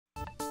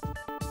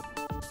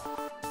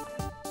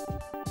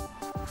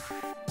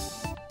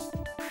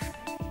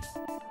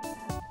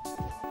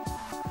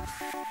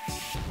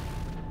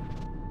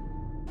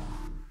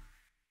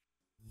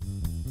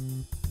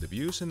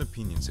views and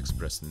opinions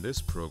expressed in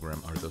this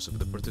program are those of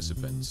the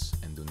participants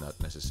and do not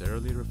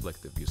necessarily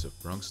reflect the views of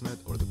BronxNet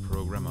or the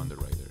program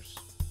underwriters.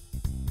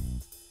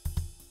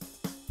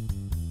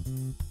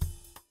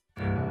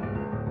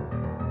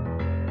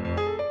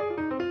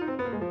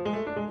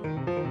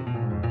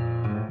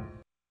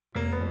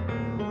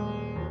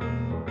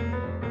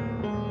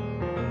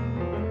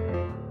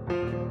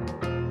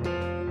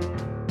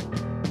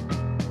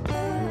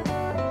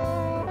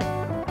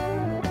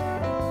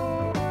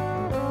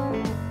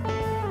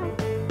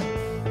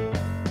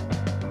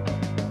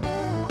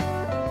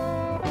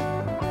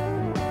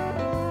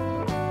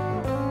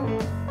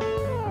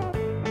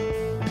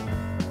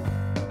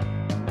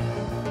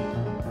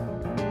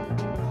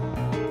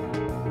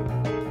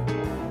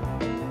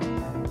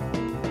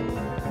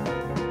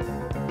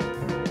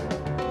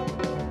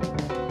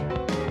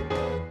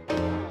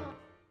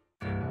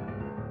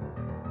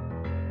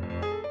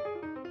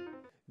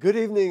 Good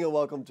evening and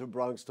welcome to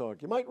Bronx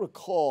Talk. You might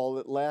recall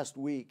that last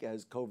week,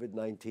 as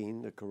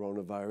COVID-19, the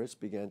coronavirus,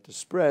 began to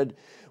spread,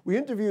 we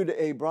interviewed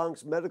a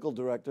Bronx medical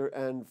director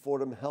and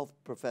Fordham health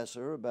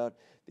professor about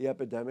the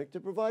epidemic to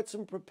provide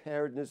some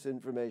preparedness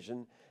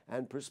information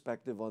and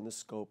perspective on the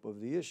scope of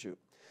the issue.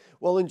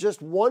 Well, in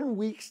just 1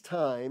 week's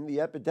time,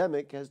 the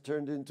epidemic has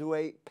turned into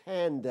a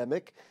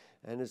pandemic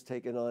and has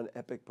taken on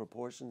epic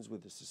proportions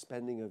with the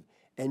suspending of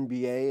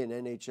NBA and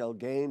NHL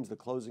games, the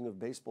closing of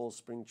baseball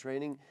spring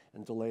training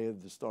and delay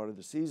of the start of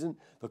the season,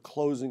 the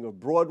closing of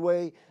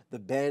Broadway, the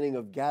banning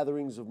of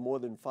gatherings of more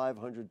than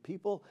 500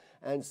 people,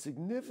 and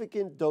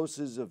significant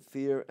doses of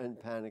fear and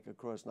panic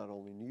across not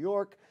only New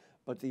York,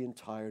 but the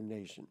entire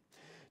nation.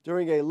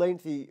 During a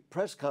lengthy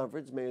press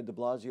conference, Mayor de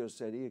Blasio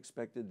said he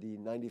expected the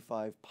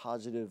 95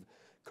 positive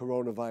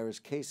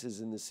coronavirus cases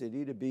in the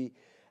city to be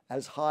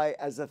as high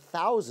as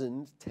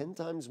 1,000, 10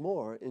 times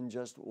more in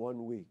just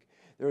 1 week.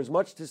 There is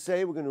much to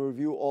say. We're going to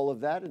review all of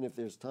that, and if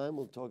there's time,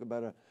 we'll talk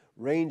about a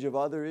range of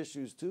other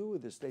issues, too,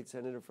 with the state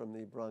senator from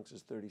the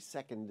Bronx's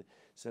 32nd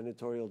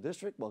senatorial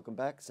district. Welcome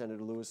back,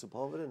 Senator Louis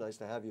Sepúlveda. Nice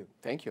to have you.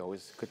 Thank you.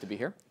 Always good to be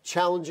here.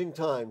 Challenging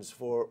times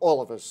for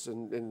all of us,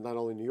 in not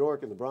only New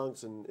York and the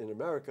Bronx and in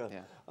America.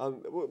 Yeah.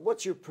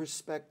 What's your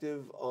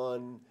perspective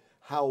on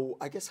how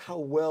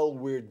well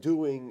we're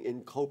doing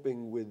in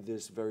coping with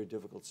this very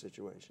difficult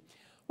situation?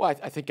 Well,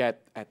 I think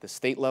at the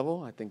state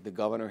level, I think the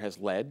governor has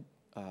led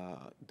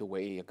the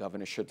way a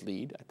governor should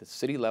lead. At the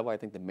city level, I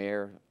think the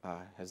mayor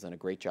has done a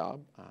great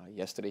job.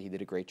 Yesterday, he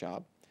did a great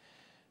job.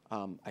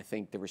 I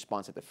think the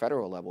response at the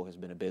federal level has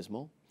been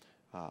abysmal.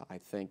 I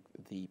think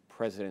the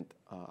president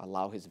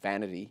allowed his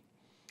vanity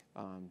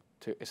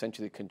to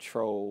essentially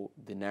control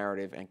the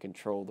narrative and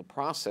control the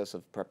process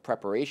of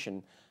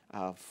preparation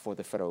for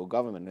the federal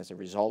government. As a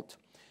result,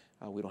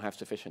 we don't have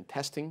sufficient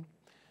testing.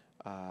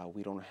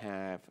 We don't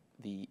have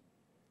the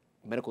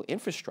medical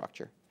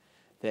infrastructure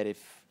that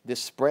if this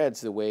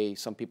spreads the way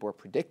some people are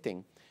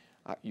predicting,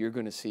 you're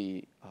going to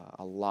see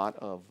a lot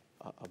of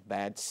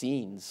bad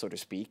scenes, so to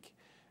speak,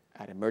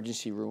 at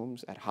emergency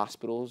rooms, at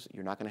hospitals.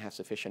 You're not going to have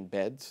sufficient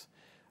beds.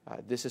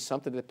 This is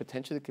something that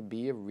potentially could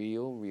be a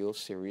real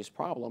serious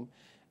problem.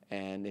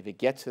 And if it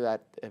gets to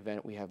that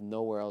event, we have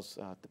nowhere else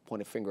to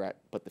point a finger at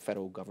but the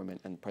federal government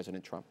and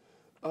President Trump.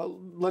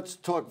 Let's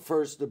talk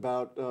first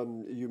about,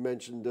 you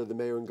mentioned the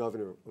mayor and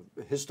governor.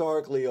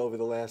 Historically, over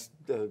the last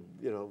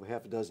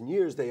half a dozen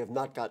years, they have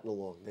not gotten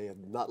along. They have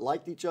not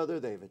liked each other.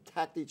 They have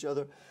attacked each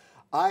other.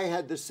 I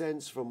had the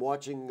sense from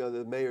watching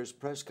the mayor's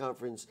press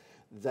conference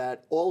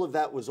that all of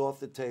that was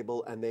off the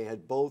table, and they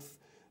had both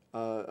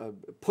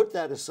put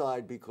that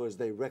aside because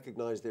they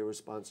recognized their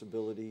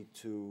responsibility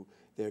to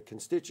their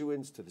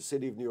constituents, to the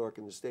city of New York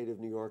and the state of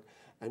New York.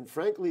 And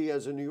frankly,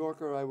 as a New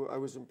Yorker, I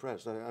was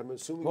impressed. I'm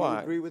assuming you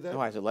agree with that?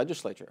 No, as a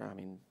legislator,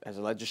 as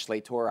a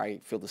legislator, I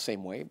feel the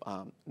same way.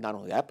 Not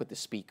only that, but the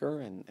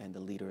speaker and the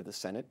leader of the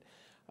Senate.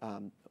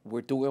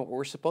 We're doing what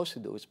we're supposed to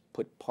do, is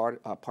put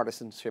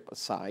partisanship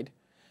aside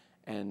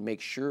and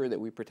make sure that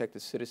we protect the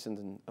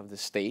citizens of the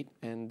state.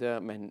 And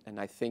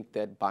I think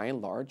that by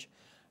and large,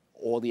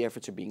 all the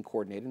efforts are being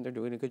coordinated and they're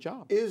doing a good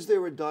job. Is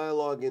there a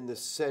dialogue in the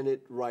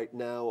Senate right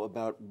now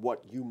about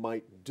what you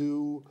might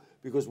do?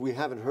 Because we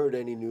haven't heard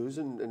any news,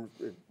 and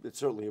it's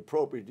certainly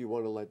appropriate. You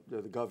want to let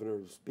the governor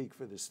speak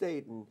for the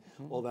state and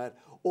all that.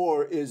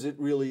 Or is it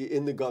really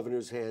in the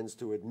governor's hands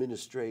to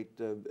administrate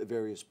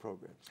various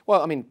programs?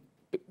 Well,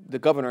 the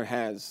governor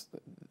has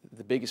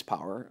the biggest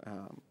power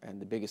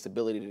and the biggest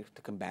ability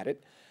to combat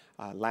it.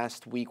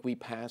 Last week, we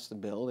passed a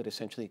bill that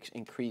essentially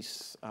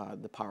increased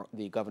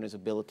the governor's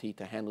ability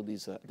to handle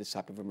this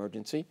type of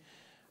emergency.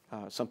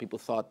 Some people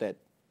thought that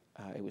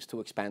it was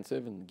too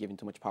expansive and giving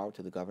too much power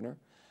to the governor.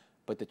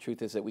 But the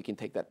truth is that we can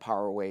take that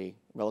power away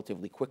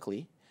relatively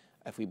quickly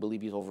if we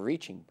believe he's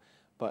overreaching.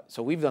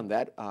 So we've done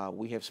that.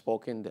 We have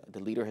spoken. The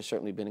leader has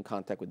certainly been in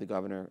contact with the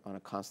governor on a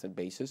constant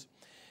basis.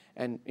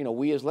 And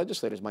we as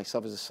legislators,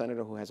 myself as a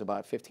senator who has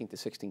about 15 to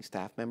 16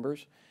 staff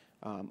members,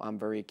 I'm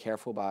very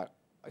careful about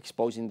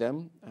exposing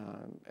them,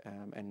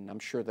 and I'm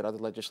sure that other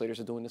legislators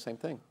are doing the same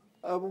thing.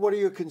 What are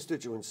your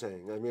constituents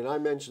saying? I mean, I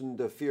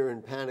mentioned fear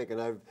and panic,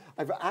 and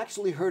I've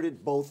actually heard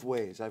it both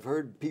ways. I've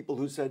heard people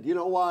who said, you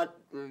know what,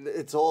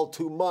 it's all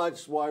too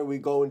much. Why are we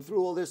going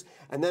through all this?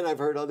 And then I've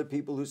heard other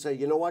people who say,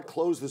 you know what,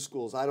 close the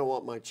schools. I don't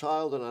want my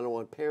child, and I don't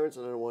want parents,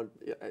 and I don't want,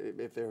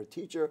 if they're a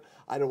teacher,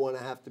 I don't want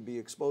to have to be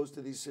exposed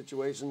to these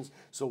situations.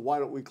 So why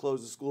don't we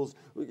close the schools?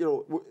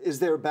 You know, is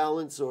there a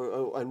balance,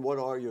 and what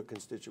are your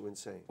constituents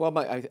saying? Well,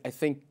 I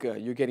think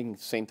you're getting the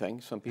same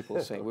thing. Some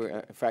people say,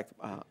 in fact,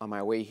 on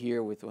my way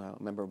here with a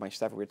member of my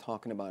staff, we were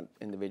talking about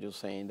individuals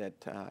saying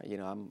that, you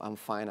know, I'm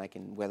fine, I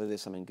can weather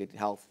this, I'm in good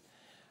health.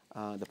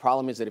 The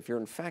problem is that if you're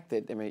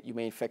infected, you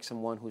may infect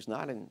someone who's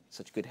not in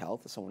such good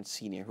health, someone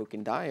senior who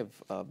can die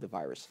of the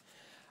virus.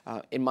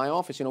 In my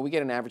office, you know, we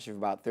get an average of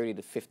about 30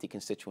 to 50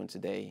 constituents a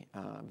day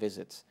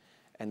visits,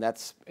 and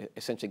that's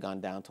essentially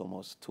gone down to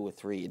almost 2 or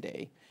 3 a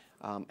day.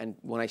 And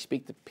when I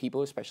speak to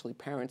people, especially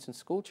parents and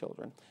school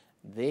children,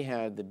 they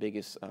have the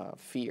biggest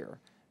fear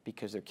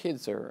because their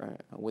kids are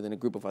within a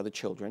group of other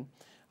children,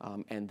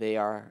 and they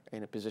are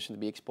in a position to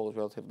be exposed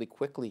relatively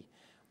quickly.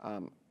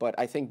 But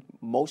I think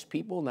most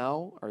people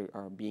now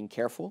are being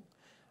careful.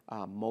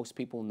 Most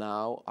people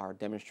now are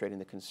demonstrating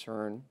the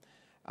concern.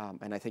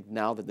 And I think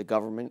now that the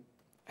government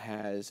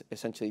has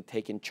essentially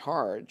taken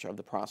charge of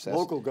the process.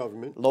 Local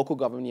government. Local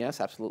government, yes,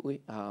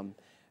 absolutely.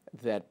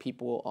 That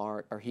people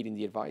are heeding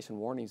the advice and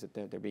warnings that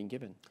they're being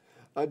given.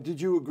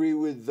 Did you agree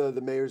with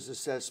the mayor's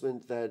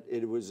assessment that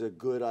it was a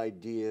good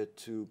idea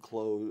to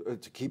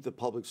to keep the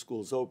public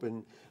schools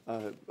open?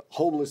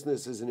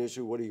 Homelessness is an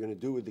issue. What are you going to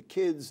do with the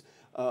kids?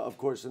 Of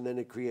course, and then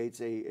it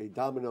creates a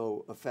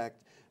domino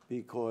effect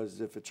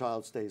because if a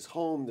child stays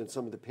home, then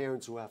some of the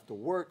parents who have to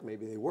work,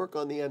 maybe they work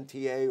on the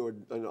MTA or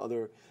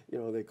other, you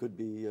know, they could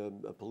be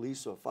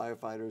police or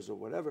firefighters or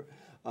whatever.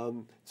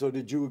 So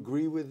did you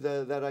agree with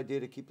that idea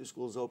to keep the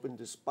schools open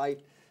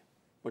despite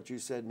what you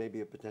said may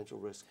be a potential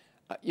risk?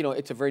 You know,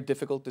 it's a very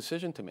difficult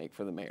decision to make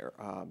for the mayor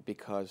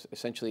because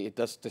essentially it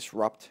does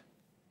disrupt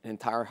an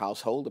entire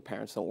household. The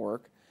parents don't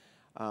work,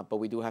 but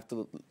we do have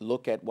to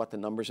look at what the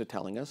numbers are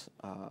telling us.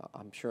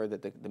 I'm sure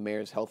that the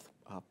mayor's health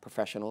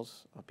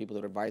professionals, people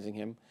that are advising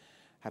him,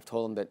 have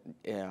told him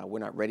that we're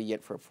not ready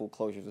yet for a full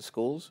closure of the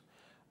schools.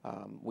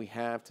 We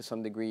have, to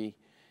some degree,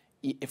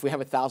 if we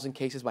have 1,000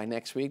 cases by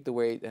next week, the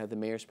way the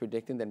mayor's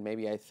predicting, then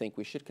maybe I think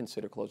we should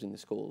consider closing the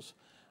schools.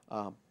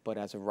 But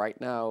as of right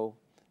now,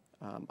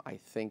 I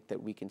think that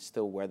we can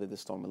still weather the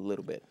storm a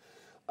little bit.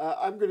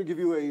 I'm going to give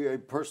you a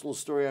personal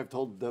story. I've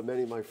told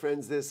many of my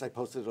friends this. I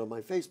posted it on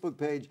my Facebook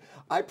page.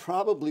 I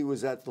probably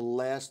was at the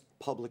last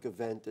public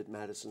event at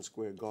Madison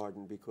Square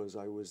Garden because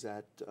I was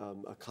at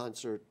a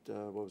concert,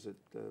 what was it,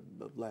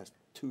 last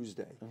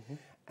Tuesday. Mm-hmm.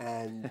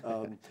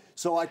 And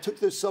so I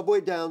took the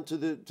subway down to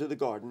the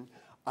garden.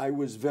 I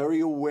was very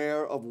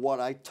aware of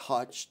what I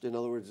touched. In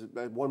other words,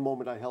 at one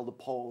moment I held a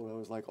pole and I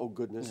was like, oh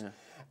goodness. Yeah.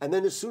 And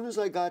then as soon as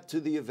I got to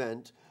the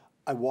event,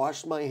 I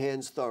washed my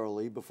hands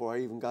thoroughly before I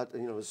even got,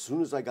 you know, as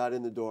soon as I got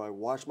in the door, I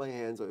washed my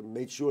hands. I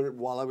made sure that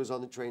while I was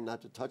on the train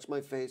not to touch my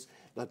face,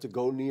 not to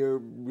go near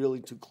really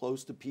too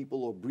close to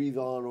people or breathe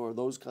on or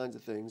those kinds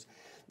of things.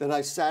 Then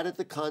I sat at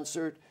the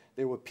concert.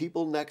 There were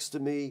people next to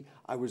me.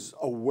 I was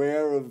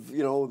aware of,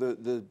 you know,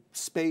 the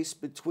space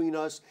between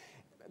us.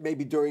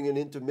 Maybe during an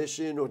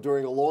intermission or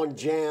during a long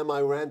jam, I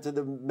ran to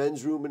the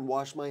men's room and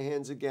washed my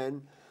hands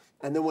again.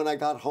 And then when I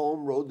got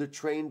home, rode the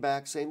train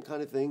back, same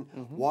kind of thing,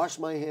 mm-hmm.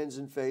 washed my hands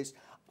and face.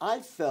 I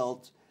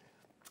felt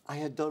I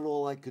had done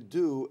all I could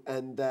do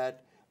and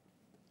that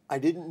I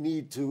didn't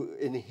need to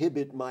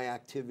inhibit my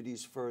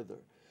activities further.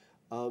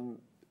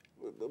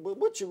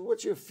 What's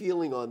your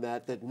feeling on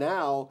that, that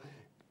now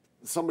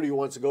somebody who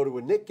wants to go to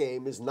a Knick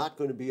game is not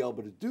going to be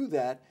able to do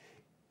that?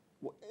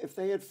 If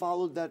they had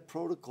followed that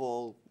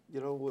protocol, you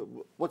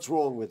know, what's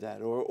wrong with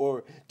that?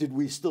 Or did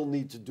we still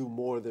need to do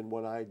more than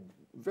what I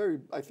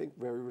think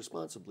very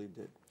responsibly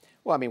did?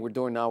 Well, I mean, we're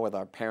doing now what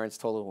our parents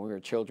told us when we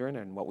were children,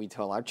 and what we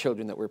tell our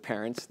children that we're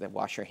parents, that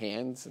wash your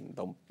hands and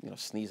don't, you know,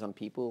 sneeze on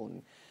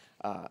people.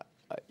 And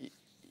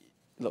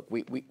look,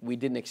 we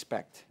didn't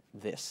expect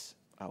this.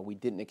 We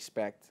didn't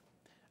expect.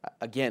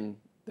 Again,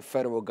 the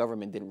federal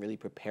government didn't really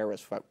prepare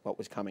us for what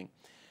was coming.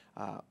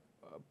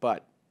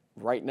 But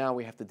right now,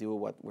 we have to deal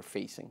with what we're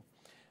facing.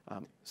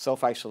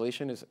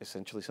 Self-isolation is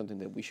essentially something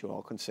that we should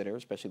all consider,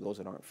 especially those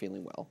that aren't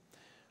feeling well.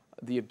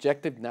 The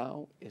objective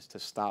now is to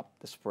stop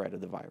the spread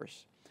of the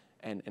virus.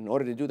 And in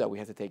order to do that, we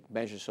have to take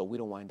measures so we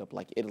don't wind up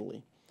like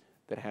Italy,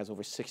 that has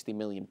over 60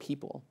 million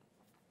people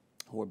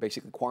who are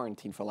basically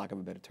quarantined, for lack of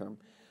a better term.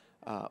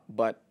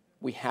 But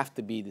we have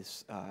to be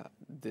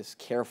this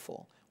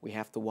careful. We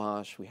have to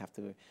wash. We have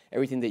to,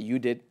 everything that you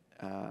did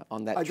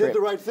on that trip. I did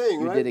the right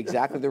thing, right? You did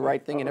exactly the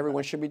right thing, and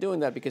everyone should be doing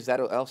that because that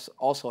will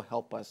also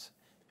help us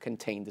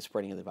contain the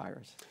spreading of the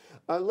virus.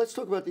 Let's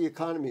talk about the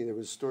economy. There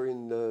was a story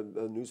in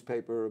the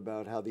newspaper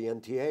about how the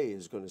MTA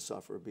is going to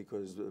suffer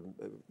because,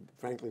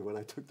 frankly, when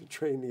I took the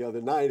train the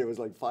other night, it was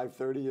like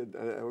 5:30, and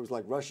it was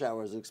like rush hour.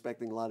 I was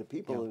expecting a lot of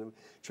people, yeah. And the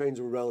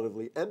trains were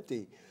relatively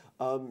empty.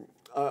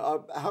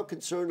 How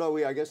concerned are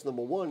we, I guess,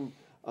 number one,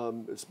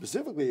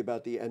 specifically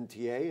about the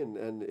MTA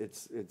and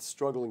its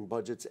struggling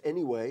budgets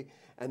anyway,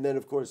 and then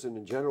of course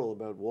in general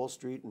about Wall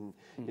Street and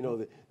you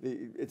know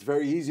it's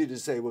very easy to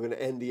say we're going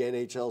to end the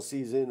NHL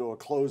season or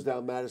close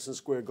down Madison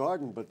Square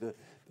Garden, but the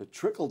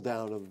trickle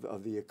down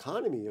of the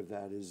economy of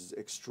that is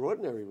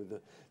extraordinary with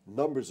the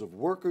numbers of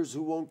workers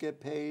who won't get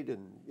paid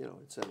and you know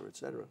et cetera, et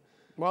cetera.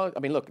 Well, I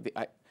mean, look,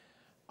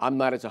 I'm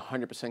not as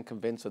 100%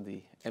 convinced of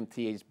the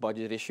MTA's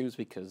budget issues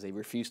because they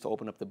refuse to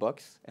open up the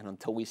books. And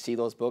until we see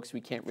those books,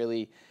 we can't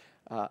really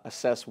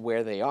assess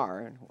where they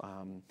are.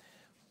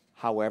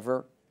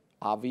 However,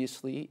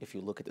 obviously, if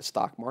you look at the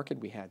stock market,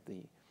 we had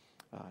the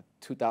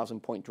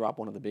 2,000-point drop,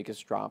 one of the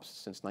biggest drops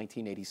since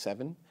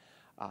 1987.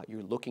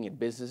 You're looking at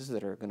businesses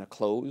that are going to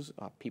close,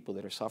 people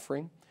that are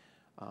suffering.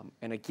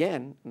 And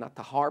again, not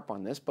to harp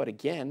on this, but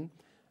again,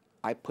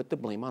 I put the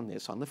blame on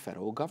this on the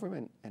federal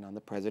government and on the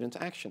president's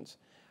actions.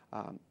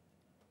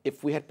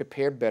 If we had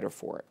prepared better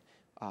for it,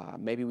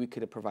 maybe we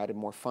could have provided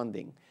more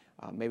funding.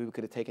 Maybe we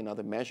could have taken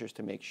other measures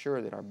to make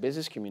sure that our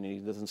business community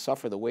doesn't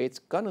suffer the way it's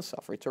going to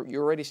suffer.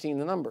 You're already seeing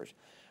the numbers.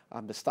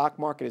 The stock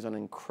market is on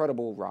an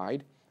incredible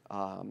ride.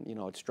 You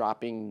know, it's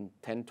dropping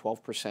 10,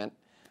 12%,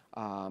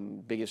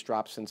 biggest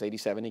drop since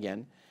 '87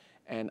 again.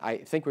 And I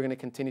think we're going to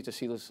continue to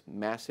see those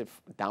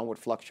massive downward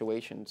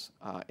fluctuations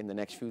in the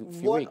next few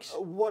weeks.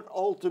 What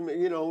ultimate,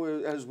 you know,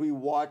 as we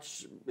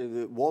watch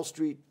the Wall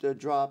Street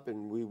drop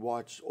and we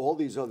watch all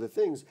these other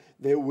things,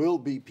 there will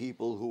be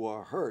people who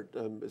are hurt,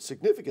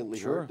 significantly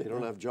hurt. They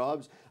don't have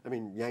jobs. I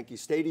mean, Yankee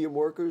Stadium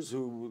workers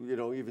who, you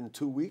know, even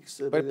 2 weeks.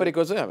 But it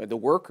goes up. The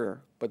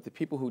worker, but the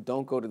people who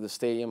don't go to the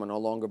stadium are no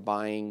longer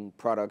buying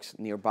products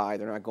nearby.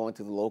 They're not going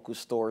to the local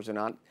stores.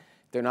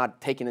 They're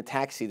not taking a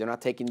taxi. They're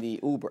not taking the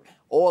Uber.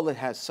 All it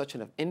has such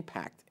an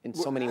impact in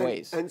so many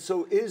ways. And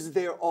so is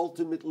there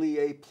ultimately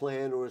a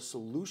plan or a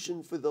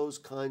solution for those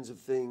kinds of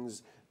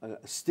things, a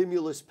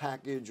stimulus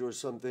package or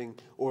something,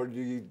 or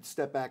do you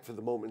step back for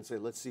the moment and say,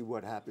 let's see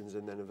what happens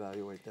and then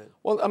evaluate that?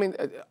 Well, I mean,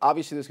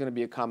 obviously there's going to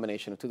be a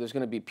combination of two. There's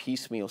going to be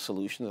piecemeal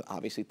solutions,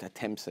 obviously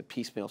attempts at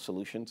piecemeal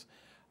solutions.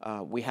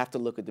 We have to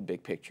look at the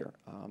big picture.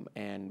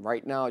 And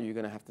right now you're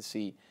going to have to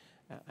see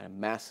a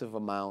massive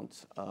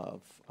amount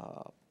of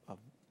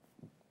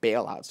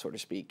bailout, so to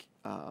speak.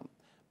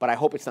 But I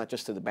hope it's not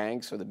just to the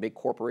banks or the big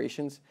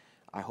corporations.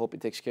 I hope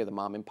it takes care of the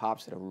mom and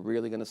pops that are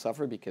really going to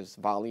suffer because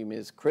volume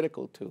is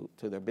critical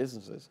to their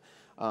businesses.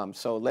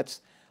 So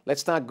let's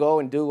not go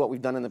and do what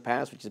we've done in the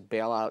past, which is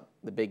bail out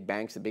the big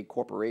banks, the big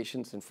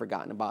corporations, and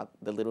forgotten about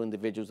the little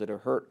individuals that are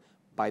hurt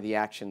by the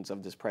actions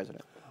of this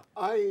president.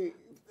 I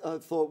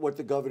thought what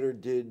the governor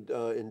did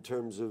in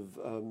terms of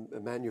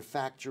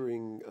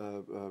manufacturing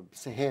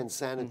hand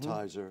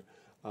sanitizer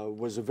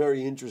was a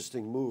very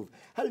interesting move.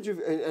 How did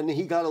you? And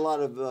he got a lot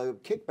of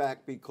kickback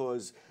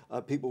because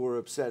people were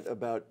upset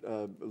about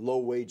low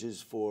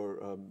wages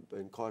for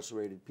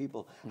incarcerated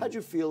people. How did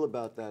you feel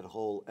about that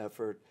whole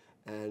effort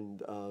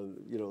and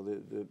you know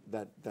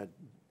that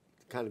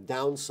kind of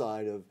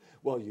downside of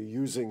well, you're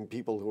using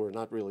people who are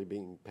not really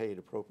being paid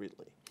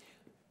appropriately?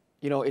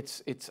 You know,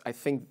 I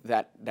think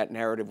that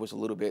narrative was a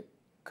little bit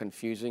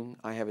confusing.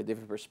 I have a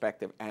different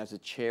perspective as the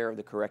chair of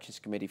the Corrections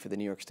Committee for the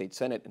New York State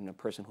Senate and a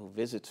person who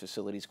visits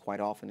facilities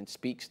quite often and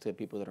speaks to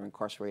people that are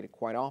incarcerated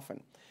quite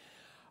often.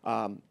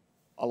 A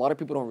lot of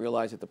people don't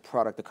realize that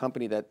the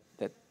company that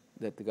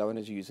the governor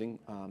is using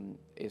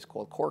is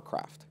called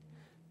Corecraft.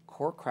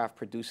 Corecraft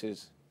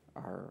produces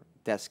our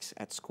desks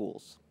at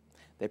schools.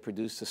 They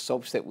produce the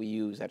soaps that we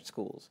use at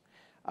schools.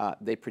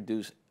 They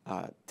produce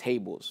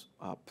tables,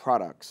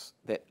 products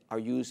that are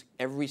used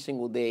every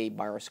single day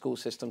by our school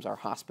systems, our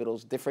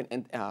hospitals, different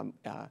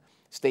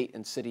state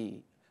and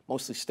city,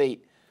 mostly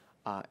state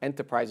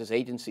enterprises,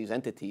 agencies,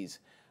 entities.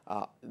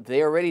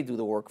 They already do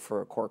the work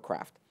for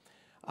Corecraft.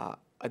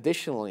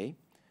 Additionally,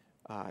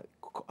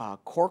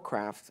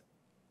 Corecraft,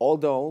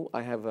 although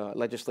I have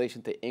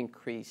legislation to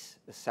increase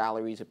the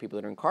salaries of people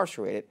that are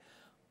incarcerated,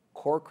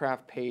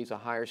 Corecraft pays a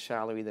higher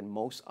salary than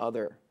most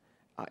other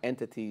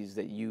entities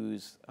that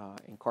use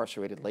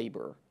incarcerated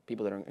labor,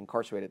 people that are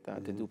incarcerated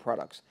to do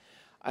products.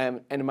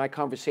 And in my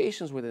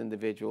conversations with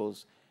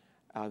individuals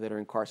that are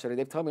incarcerated,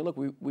 they've told me, look,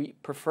 we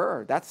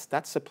prefer, that's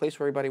the place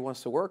where everybody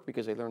wants to work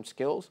because they learn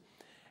skills.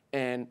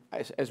 And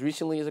as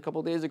recently as a couple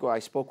of days ago, I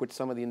spoke with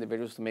some of the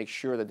individuals to make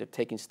sure that they're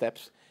taking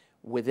steps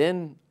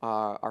within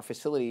our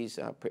facilities,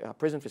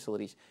 prison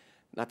facilities,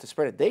 not to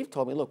spread it. They've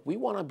told me, look, we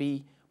want to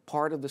be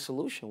part of the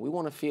solution. We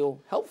want to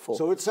feel helpful.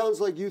 So it sounds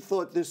like you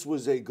thought this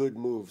was a good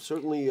move.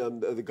 Certainly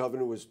the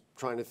governor was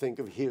trying to think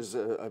of here's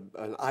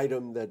an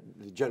item that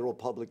the general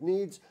public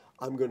needs.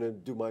 I'm going to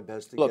do my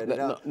best to get it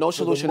out. No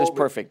solution is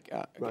perfect,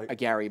 right.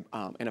 Gary.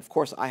 And of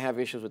course, I have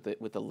issues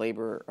with the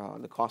labor,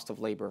 the cost of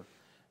labor,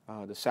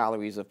 the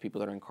salaries of people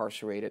that are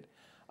incarcerated.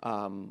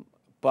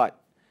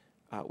 But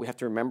we have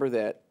to remember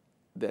that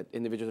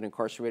individuals that are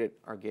incarcerated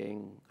are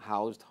getting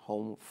housed,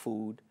 home,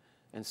 food,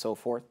 and so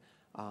forth.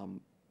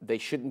 They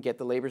shouldn't get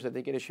the labors that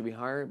they get. It should be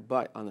higher.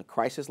 But on a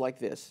crisis like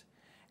this,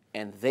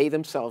 and they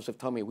themselves have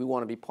told me, we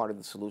want to be part of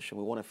the solution.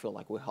 We want to feel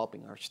like we're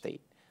helping our state.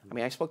 I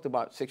mean, I spoke to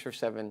about 6 or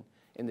 7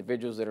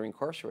 individuals that are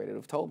incarcerated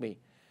who've told me,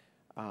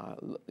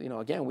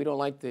 again, we don't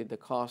like the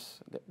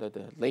cost,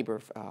 the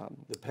labor,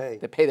 the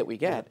pay that we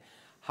get. Yeah.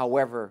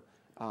 However,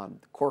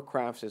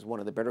 Courtcrafts is one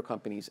of the better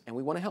companies, and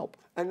we want to help.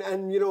 And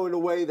in a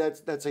way,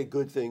 that's a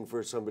good thing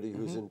for somebody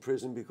who's in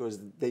prison, because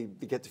they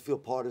get to feel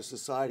part of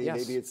society. Yes.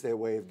 Maybe it's their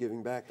way of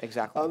giving back.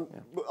 Exactly.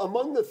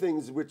 Among the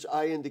things which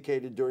I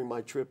indicated during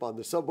my trip on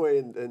the subway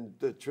and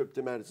the trip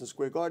to Madison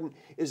Square Garden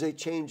is a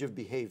change of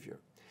behavior.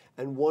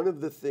 And one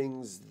of the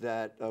things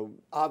that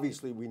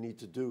obviously we need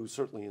to do,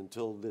 certainly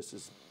until this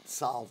is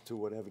solved to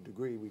whatever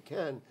degree we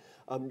can,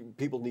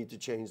 people need to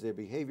change their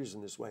behaviors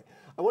in this way.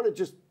 I want to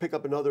just pick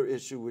up another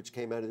issue which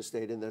came out of the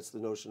state, and that's the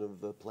notion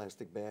of the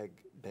plastic bag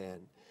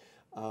ban.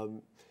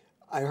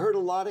 I heard a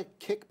lot of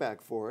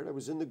kickback for it. I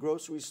was in the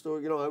grocery store.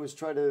 I was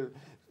trying to,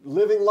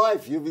 living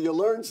life, you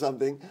learn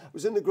something. I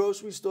was in the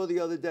grocery store the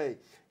other day.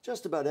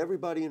 Just about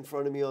everybody in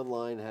front of me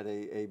online had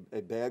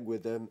a bag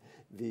with them.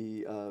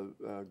 The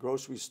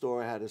grocery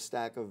store had a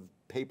stack of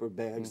paper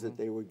bags that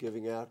they were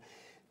giving out.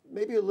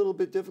 Maybe a little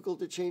bit difficult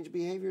to change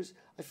behaviors.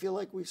 I feel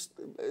like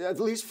at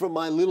least from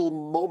my little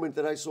moment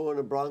that I saw in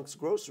a Bronx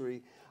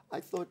grocery,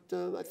 I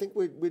think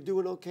we're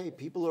doing okay.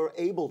 People are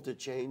able to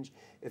change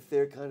if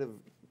they're kind of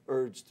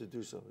urged to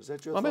do so. Is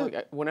that your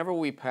thought? Whenever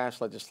we pass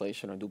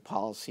legislation or do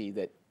policy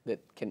that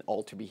can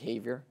alter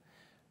behavior,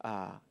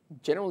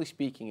 generally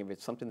speaking, if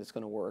it's something that's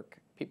going to work,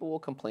 people will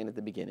complain at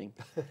the beginning.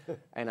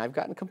 And I've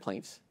gotten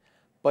complaints,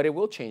 but it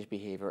will change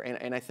behavior.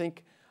 And I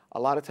think a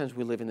lot of times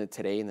we live in the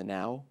today and the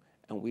now,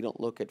 and we don't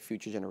look at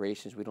future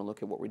generations. We don't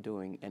look at what we're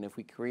doing. And if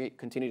we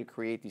continue to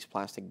create these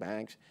plastic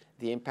bags,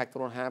 the impact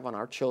it'll have on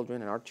our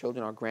children,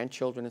 our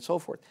grandchildren, and so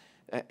forth.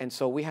 And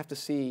so we have to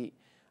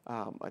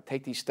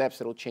take these steps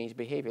that'll change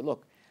behavior.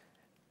 Look,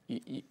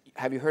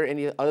 have you heard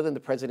any other than the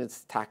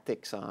president's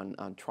tactics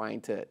on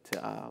trying to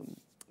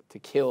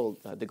kill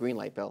the green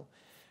light bill?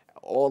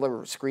 All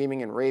the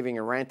screaming and raving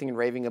and ranting and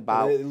raving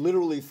about,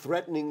 literally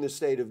threatening the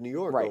state of New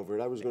York over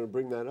it. I was going to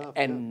bring that up.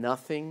 And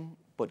nothing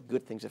but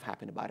good things have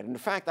happened about it. And in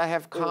fact, I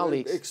have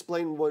colleagues.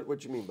 Explain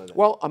what you mean by that.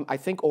 Well, I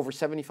think over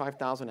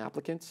 75,000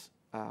 applicants.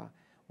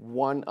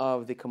 One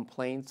of the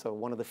complaints, or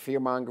one of the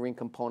fear-mongering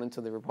components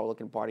of the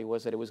Republican Party,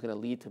 was that it was going to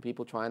lead to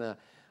people trying to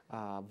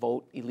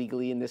vote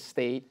illegally in this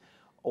state,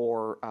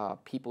 or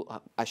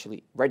people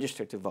actually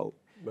registered to vote,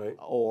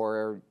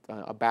 or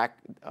a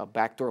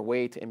backdoor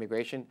way to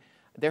immigration.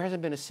 There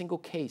hasn't been a single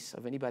case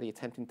of anybody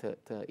attempting to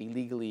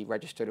illegally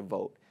register to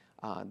vote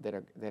that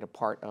are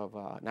part of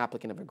an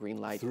applicant of a green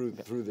light.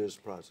 Through this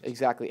process.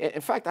 Exactly. In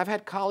fact, I've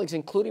had colleagues,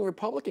 including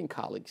Republican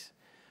colleagues,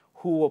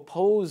 who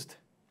opposed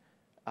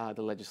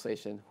the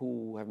legislation,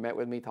 who have met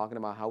with me talking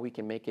about how we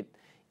can make it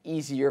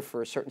easier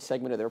for a certain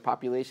segment of their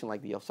population,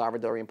 like the El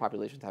Salvadorian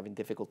population, having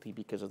difficulty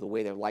because of the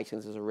way their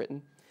licenses are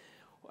written,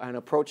 and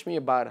approached me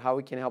about how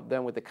we can help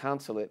them with the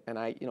consulate. And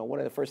one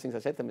of the first things I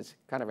said to them is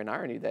kind of an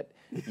irony that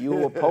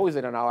you oppose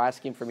it and now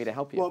asking for me to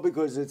help you. Well,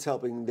 because it's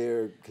helping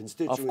their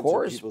constituents. Of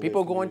course.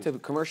 People go into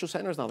commercial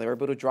centers now. They're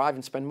able to drive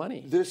and spend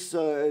money. This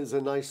is a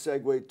nice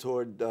segue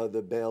toward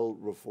the bail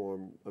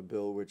reform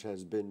bill, which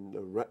has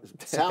been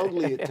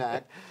soundly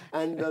attacked.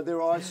 And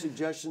there are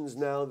suggestions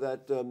now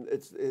that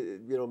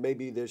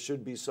maybe there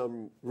should be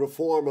some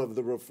reform of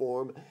the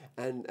reform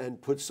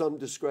and put some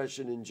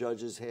discretion in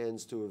judges'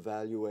 hands to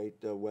evaluate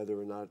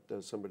whether or not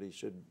somebody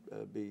should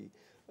be,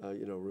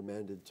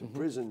 remanded to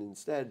prison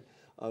instead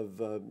of,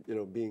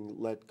 being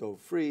let go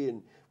free.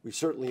 And we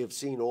certainly have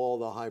seen all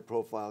the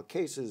high-profile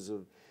cases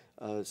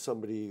of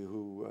somebody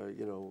who,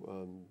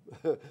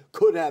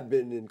 could have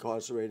been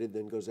incarcerated,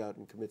 then goes out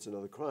and commits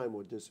another crime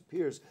or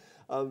disappears.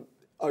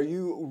 Are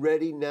you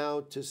ready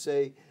now to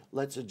say,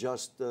 let's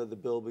adjust the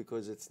bill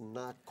because it's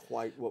not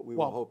quite what we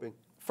were hoping?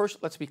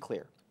 First, let's be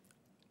clear.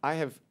 I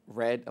have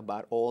read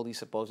about all the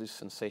supposed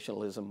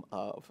sensationalism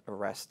of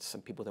arrests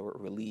and people that were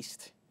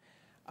released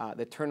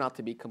that turn out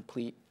to be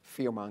complete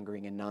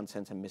fear-mongering and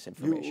nonsense and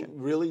misinformation.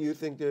 You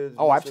think there's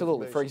Oh,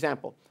 absolutely. For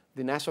example,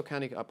 the Nassau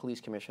County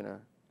Police Commissioner,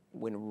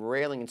 when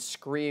railing and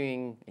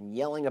screaming and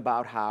yelling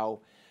about how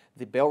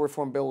the bail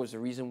reform bill was the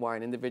reason why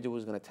an individual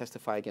was going to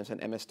testify against an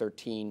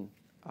MS-13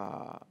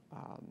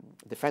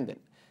 defendant,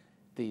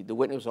 the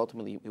witness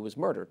ultimately was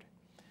murdered.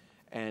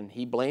 And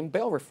he blamed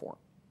bail reform.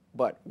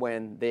 But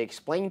when they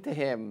explained to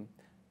him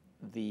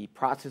the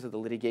process of the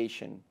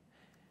litigation,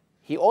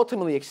 he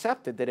ultimately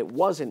accepted that it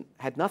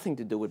had nothing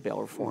to do with bail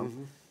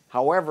reform.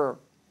 However,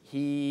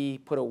 he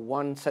put a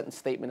one-sentence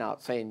statement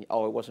out saying, it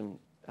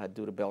wasn't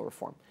due to bail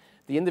reform.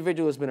 The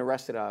individual has been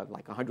arrested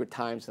like 100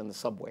 times on the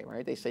subway,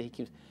 right? They say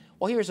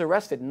he was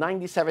arrested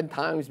 97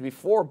 times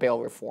before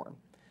bail reform.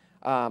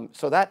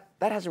 So that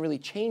hasn't really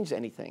changed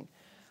anything.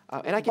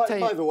 And I can tell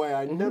you, by the way,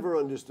 I never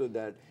understood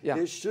that. Yeah.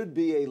 There should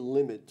be a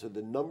limit to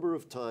the number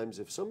of times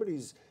if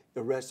somebody's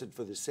arrested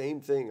for the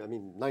same thing. I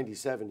mean,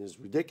 97 is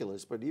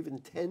ridiculous, but even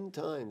 10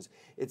 times,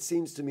 it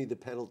seems to me the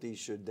penalty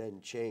should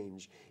then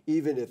change,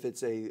 even if it's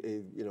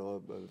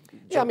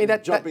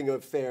jumping a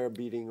fare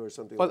beating or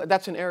something. Well,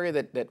 that's an area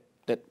that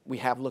that we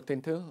have looked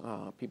into,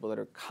 people that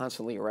are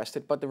constantly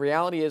arrested. But the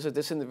reality is that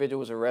this individual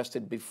was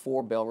arrested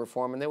before bail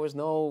reform, and there was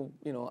no,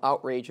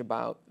 outrage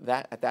about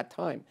that at that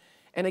time.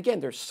 And again,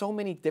 there's so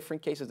many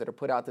different cases that are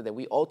put out there that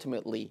we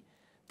ultimately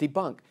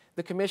debunk.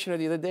 The commissioner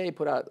the other day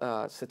put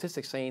out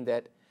statistics saying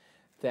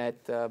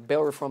that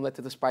bail reform led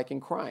to the spike in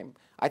crime.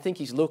 I think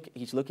he's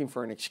looking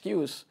for an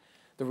excuse.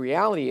 The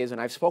reality is,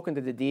 and I've spoken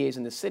to the DAs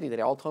in the city, that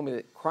they all told me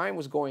that crime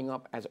was going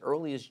up as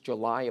early as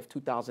July of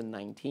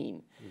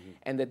 2019,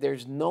 and that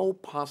there's no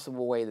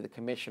possible way that the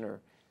commissioner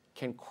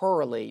can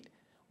correlate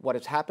what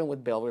has happened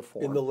with bail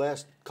reform. In the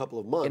last couple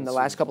of months. In the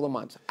last couple of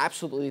months.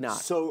 Absolutely not.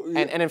 So,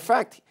 and in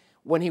fact,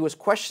 when he was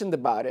questioned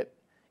about it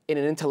in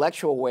an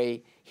intellectual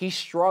way, he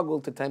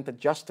struggled to attempt to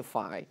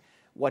justify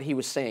what he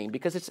was saying,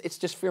 because it's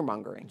just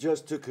fear-mongering.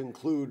 Just to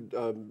conclude,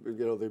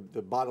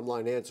 the bottom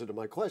line answer to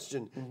my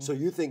question, so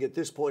you think at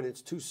this point it's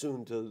too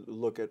soon to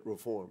look at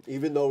reform,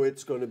 even though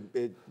it's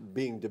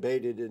being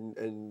debated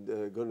and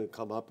going to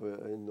come up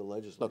in the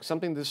legislature? Look,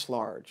 something this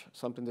large,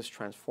 something this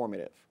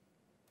transformative,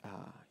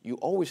 you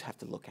always have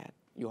to look at.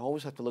 You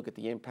always have to look at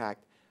the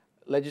impact.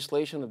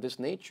 Legislation of this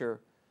nature,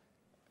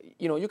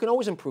 you can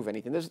always improve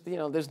anything.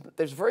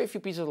 There's very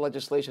few pieces of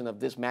legislation of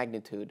this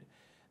magnitude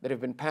that have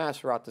been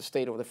passed throughout the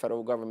state or the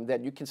federal government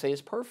that you can say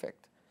is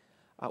perfect.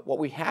 What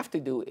we have to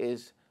do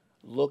is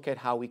look at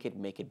how we could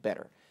make it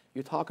better.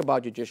 You talk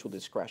about judicial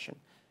discretion.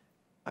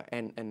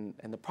 And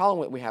the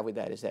problem that we have with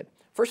that is that,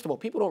 first of all,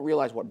 people don't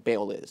realize what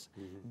bail is.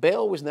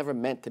 Bail was never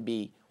meant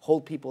to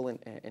hold people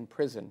in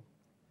prison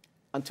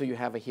until you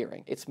have a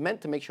hearing. It's meant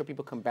to make sure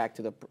people come back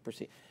to the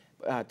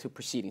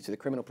proceedings, to the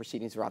criminal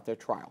proceedings throughout their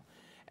trial.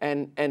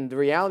 And the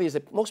reality is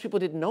that most people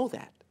didn't know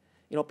that.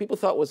 People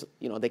thought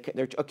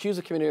they're accused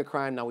of committing a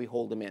crime, now we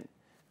hold them in.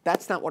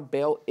 That's not what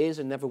bail is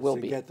and never will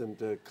be. It's to get them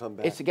to come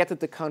back. It's to get them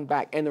to come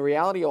back. And the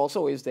reality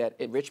also is that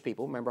rich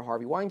people, remember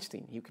Harvey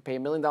Weinstein, you could pay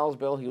 $1 million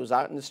bail, he was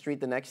out in the street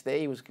the next day,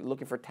 he was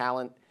looking for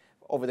talent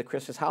over the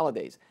Christmas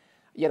holidays.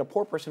 Yet a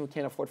poor person who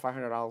can't afford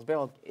 $500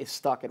 bail is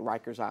stuck at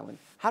Rikers Island.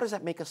 How does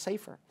that make us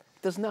safer?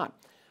 It does not.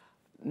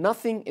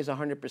 Nothing is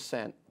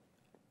 100%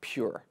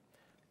 pure.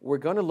 We're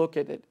going to look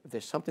at it. If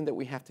there's something that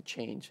we have to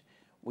change,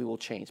 we will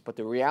change. But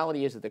the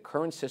reality is that the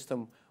current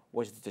system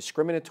was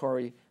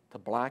discriminatory to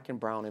black and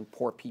brown and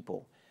poor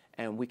people,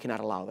 and we cannot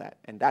allow that.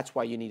 And that's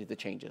why you needed the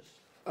changes.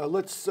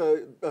 Let's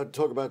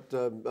talk about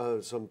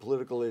some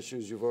political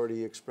issues. You've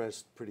already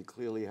expressed pretty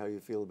clearly how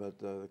you feel about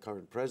the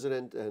current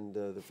president and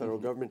the federal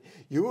government.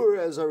 You were,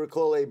 as I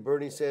recall, a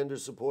Bernie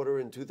Sanders supporter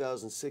in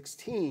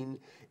 2016.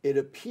 It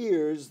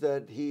appears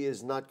that he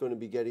is not going to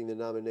be getting the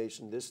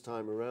nomination this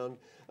time around.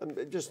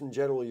 Just in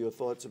general, your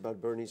thoughts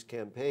about Bernie's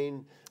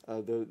campaign,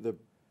 the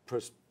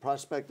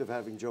prospect of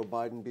having Joe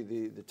Biden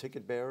be the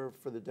ticket bearer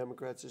for the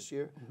Democrats this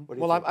year? What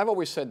do you think? I've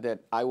always said that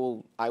I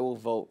will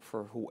vote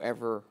for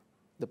whoever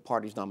the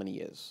party's nominee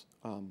is.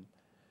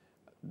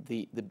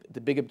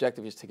 The big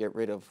objective is to get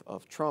rid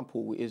of Trump,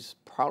 who is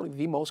probably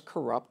the most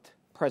corrupt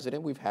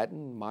president we've had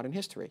in modern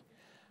history.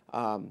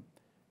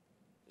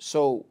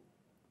 So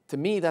to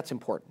me, that's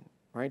important,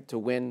 right? To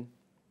win,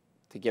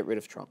 to get rid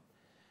of Trump.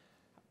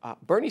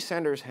 Bernie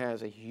Sanders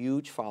has a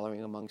huge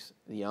following amongst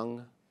the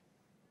young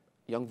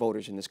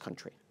voters in this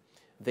country.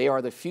 They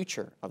are the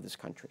future of this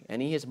country,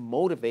 and he has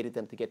motivated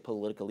them to get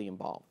politically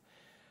involved.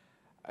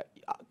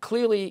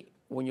 Clearly,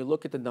 when you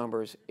look at the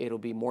numbers, it'll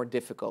be more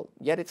difficult.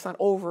 Yet it's not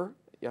over.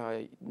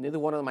 Neither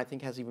one of them, I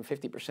think, has even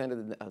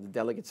 50% of the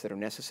delegates that are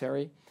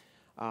necessary.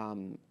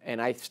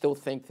 And I still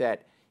think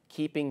that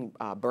keeping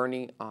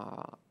Bernie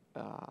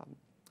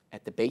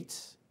at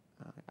debates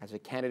as a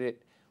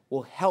candidate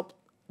will help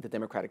the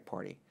Democratic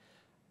Party.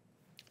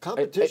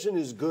 Competition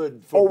is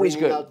good for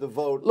bringing out the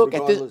vote,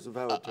 regardless of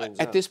how it turns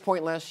out. At this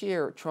point last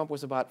year, Trump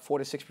was about 4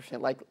 to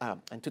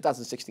 6% in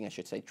 2016, I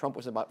should say, Trump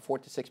was about 4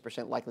 to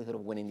 6% likelihood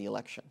of winning the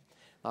election.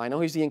 Now, I know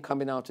he's the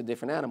incumbent now, it's a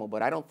different animal,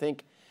 but I don't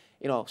think,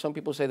 some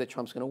people say that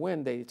Trump's going to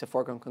win, it's a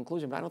foregone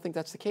conclusion, but I don't think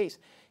that's the case.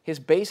 His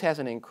base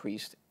hasn't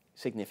increased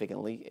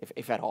significantly,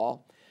 if at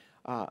all.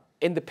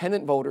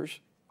 Independent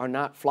voters are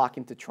not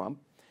flocking to Trump.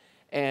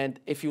 And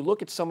if you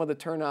look at some of the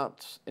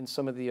turnouts in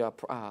some of the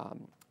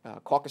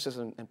caucuses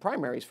and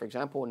primaries, for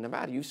example, in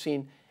Nevada, you've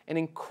seen an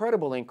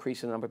incredible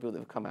increase in the number of people that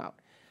have come out.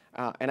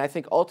 And I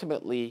think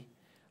ultimately,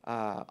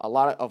 a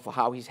lot of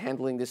how he's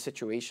handling this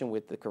situation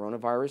with the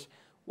coronavirus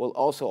will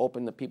also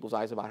open the people's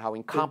eyes about how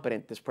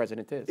incompetent this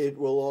president is. It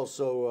will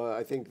also,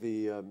 I think,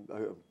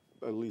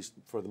 at least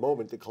for the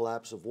moment, the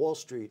collapse of Wall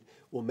Street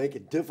will make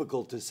it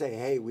difficult to say,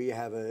 hey, we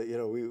have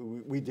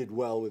we did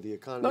well with the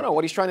economy. No,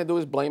 what he's trying to do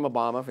is blame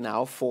Obama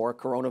now for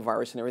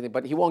coronavirus and everything,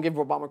 but he won't give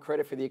Obama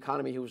credit for the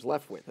economy he was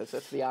left with.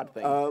 That's the odd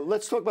thing.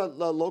 Let's talk about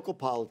local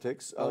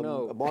politics.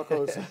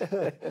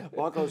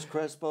 Marcos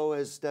Crespo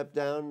has stepped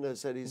down,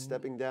 said he's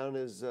stepping down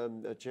as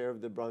chair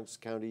of the Bronx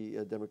County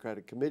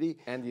Democratic Committee.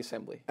 And the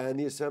Assembly.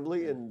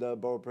 And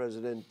Borough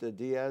President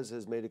Diaz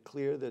has made it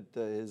clear that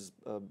his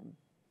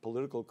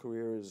political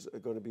career is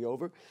going to be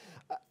over.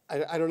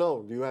 I don't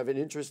know. Do you have an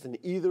interest in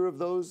either of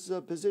those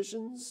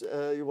positions?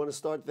 You want to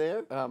start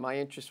there? My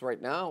interest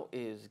right now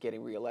is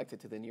getting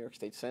reelected to the New York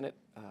State Senate,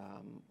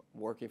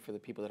 working for the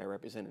people that I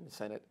represent in the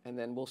Senate, and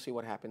then we'll see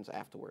what happens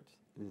afterwards.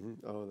 Mm-hmm.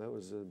 Oh, that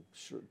was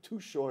too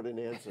short an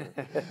answer.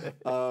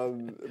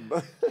 And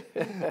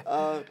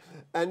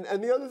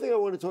the other thing I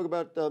want to talk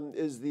about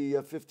is the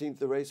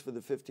race for the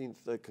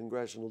 15th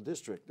congressional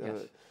district.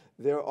 Yes.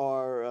 There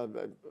are,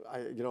 I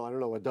don't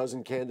know, a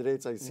dozen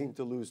candidates. I seem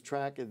to lose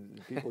track, and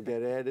people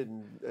get added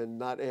and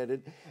not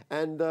added.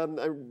 And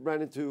I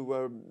ran into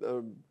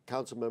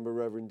Councilmember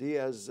Reverend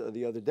Diaz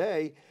the other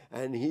day,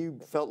 and he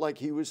felt like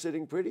he was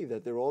sitting pretty,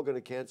 that they're all going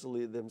to cancel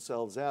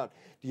themselves out.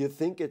 Do you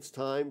think it's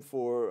time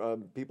for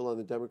people on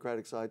the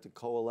Democratic side to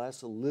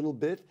coalesce a little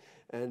bit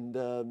and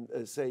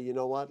say, you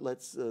know what,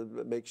 let's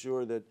make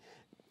sure that,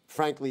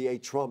 frankly, a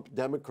Trump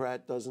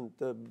Democrat doesn't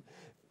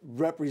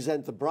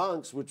represent the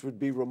Bronx, which would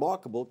be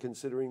remarkable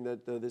considering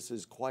that this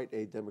is quite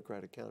a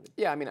Democratic county?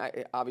 Yeah, I mean,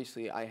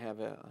 obviously I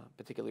have a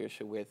particular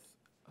issue with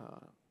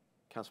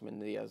Councilman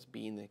Diaz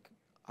being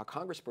a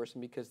congressperson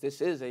because this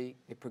is a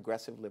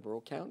progressive liberal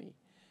county.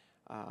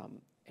 Now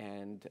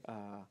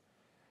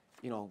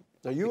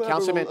you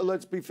have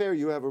let's be fair,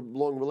 you have a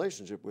long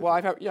relationship with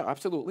him. Yeah,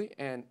 absolutely.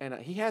 And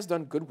he has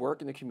done good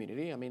work in the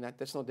community. I mean,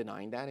 there's no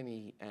denying that.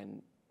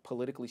 And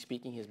politically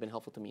speaking, he has been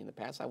helpful to me in the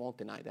past. I won't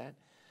deny that.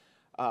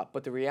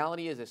 But the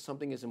reality is that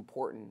something as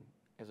important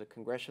as a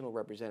congressional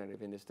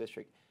representative in this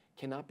district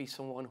cannot be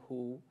someone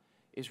who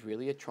is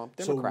really a Trump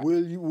Democrat. So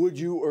would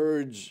you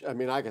urge, I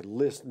mean, I could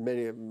list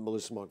many,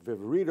 Melissa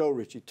Mark-Viverito,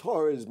 Richie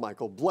Torres,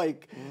 Michael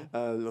Blake,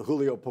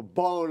 Julio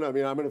Pabon. I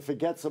mean, I'm going to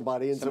forget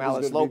somebody. And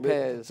Samales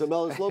Lopez.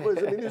 Samales Lopez.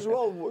 I mean, these are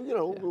all,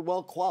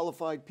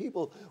 well-qualified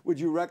people. Would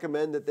you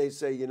recommend that they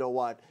say, you know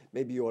what,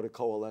 maybe you ought to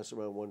coalesce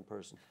around one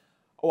person?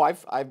 Oh,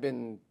 I've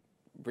been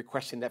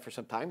requesting that for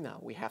some time now.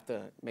 We have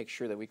to make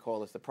sure that we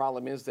coalesce. The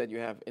problem is that you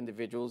have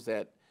individuals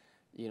that,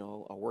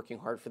 are working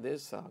hard for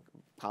this,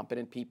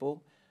 competent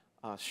people,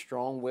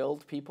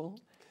 strong-willed people.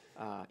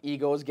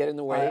 Egos get in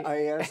the way.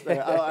 I asked,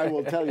 I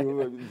will tell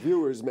you,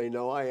 viewers may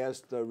know, I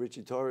asked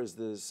Richie Torres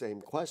the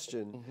same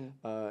question,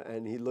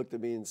 and he looked at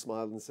me and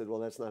smiled and said, well,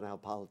 that's not how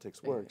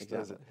politics works,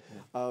 does it?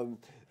 Yeah.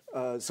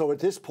 So at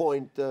this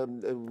point,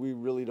 we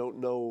really don't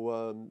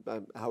know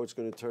how it's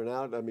going to turn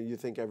out. I mean, you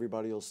think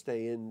everybody will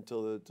stay in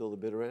till the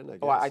bitter end, I guess?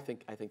 Oh, I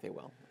think they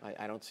will.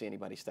 I don't see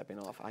anybody stepping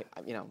off.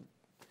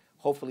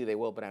 Hopefully they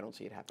will, but I don't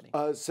see it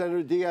happening.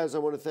 Senator Diaz, I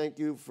want to thank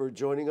you for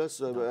joining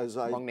us.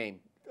 Wrong name.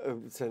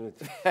 Senator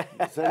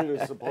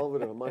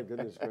Sepúlveda, my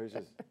goodness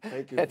gracious!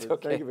 Thank you.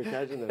 Thank you for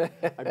catching that.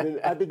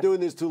 I've been doing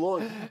this too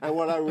long, and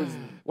what I was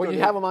when you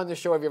have him on the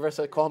show, have you ever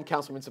said call him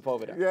Councilman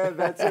Sepúlveda? Yeah,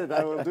 that's it.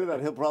 I will do that.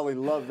 He'll probably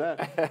love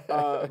that.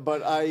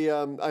 But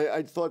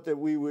I thought that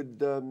we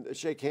would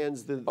shake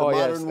hands the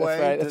modern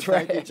way to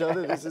thank each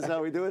other. This is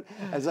how we do it.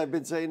 As I've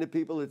been saying to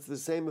people, it's the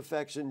same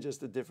affection,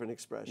 just a different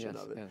expression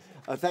of it.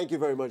 Yes. Thank you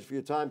very much for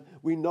your time.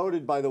 We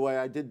noted, by the way,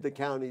 I did the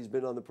count. He's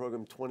been on the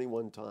program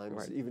 21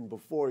 times, even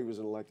before he was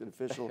an elected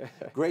official.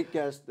 Great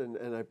guest, and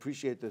I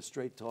appreciate the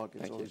straight talk.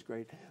 It's always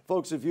great.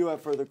 Folks, if you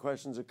have further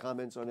questions or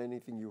comments on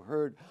anything you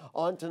heard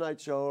on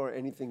tonight's show or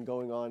anything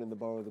going on in the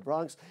borough of the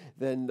Bronx,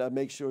 then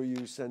make sure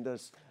you send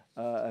us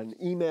an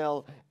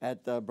email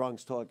at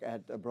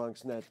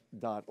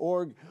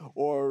bronxtalk@bronxnet.org,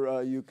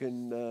 or you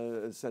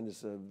can send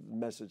us a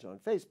message on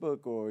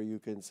Facebook, or you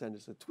can send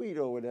us a tweet,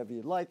 or whatever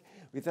you'd like.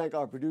 We thank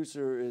our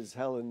producer is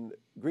Helen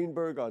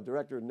Greenberg, our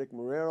director Nick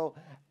Marrero.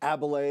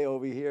 Abelay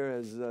over here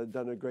has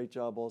done a great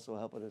job also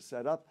helping us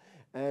set up,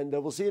 and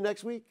we'll see you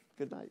next week.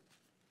 Good night.